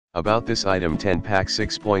About this item: 10 pack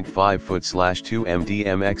 6.5 foot/2M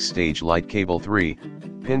DMX stage light cable 3,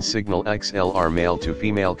 pin signal XLR male to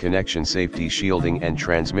female connection safety shielding and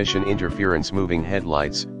transmission interference moving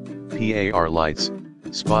headlights, PAR lights,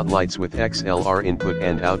 spotlights with XLR input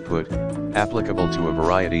and output, applicable to a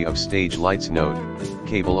variety of stage lights. Note: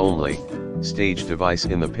 cable only. Stage device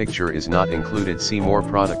in the picture is not included. See more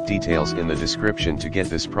product details in the description to get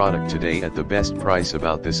this product today at the best price.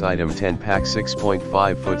 About this item: 10 pack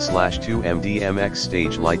 6.5 foot/2M DMX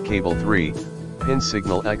stage light cable 3, pin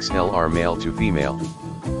signal XLR male to female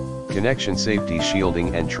connection safety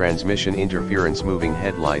shielding and transmission interference moving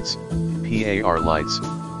headlights, PAR lights,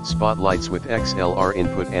 spotlights with XLR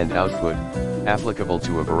input and output, applicable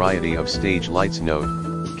to a variety of stage lights. Note: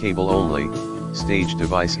 cable only. Stage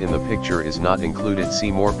device in the picture is not included. See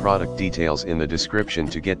more product details in the description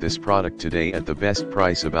to get this product today at the best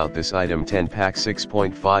price. About this item: 10 pack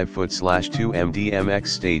 6.5 foot/2M DMX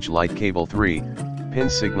stage light cable 3, pin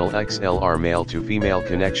signal XLR male to female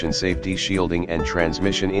connection safety shielding and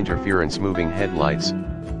transmission interference moving headlights,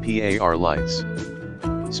 PAR lights,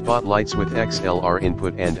 spotlights with XLR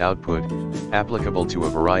input and output, applicable to a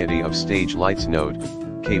variety of stage lights. Note: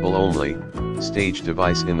 cable only. Stage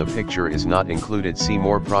device in the picture is not included. See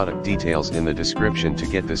more product details in the description to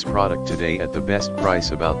get this product today at the best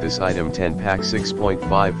price. About this item: 10 pack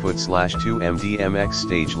 6.5 foot/2M DMX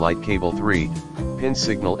stage light cable 3, pin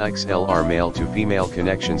signal XLR male to female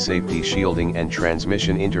connection safety shielding and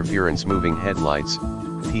transmission interference moving headlights,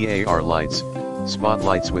 PAR lights,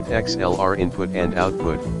 spotlights with XLR input and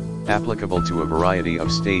output, applicable to a variety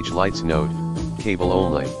of stage lights. Note: cable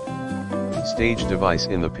only. Stage device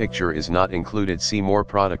in the picture is not included. See more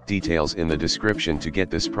product details in the description to get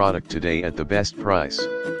this product today at the best price.